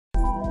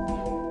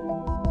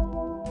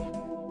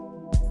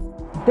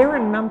There are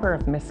a number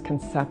of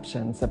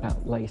misconceptions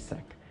about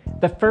LASIK.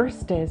 The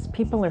first is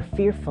people are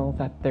fearful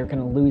that they're going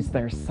to lose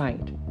their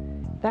sight.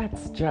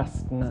 That's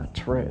just not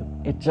true.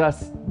 It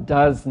just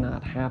does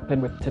not happen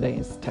with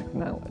today's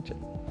technology.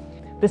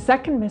 The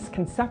second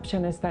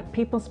misconception is that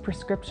people's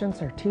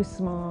prescriptions are too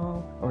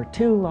small or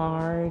too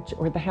large,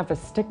 or they have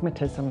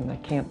astigmatism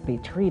that can't be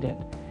treated.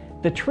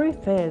 The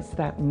truth is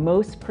that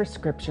most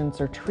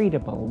prescriptions are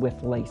treatable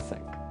with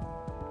LASIK.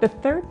 The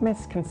third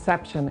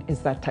misconception is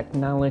that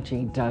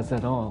technology does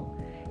it all.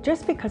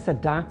 Just because a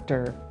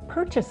doctor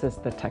purchases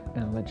the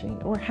technology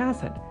or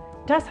has it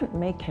doesn't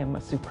make him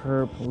a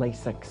superb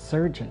LASIK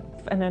surgeon.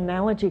 An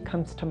analogy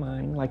comes to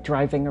mind like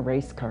driving a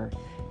race car.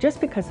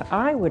 Just because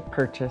I would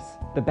purchase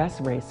the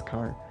best race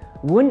car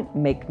wouldn't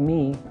make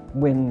me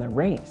win the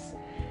race.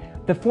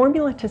 The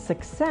formula to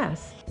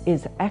success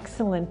is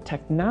excellent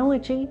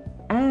technology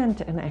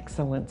and an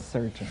excellent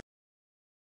surgeon.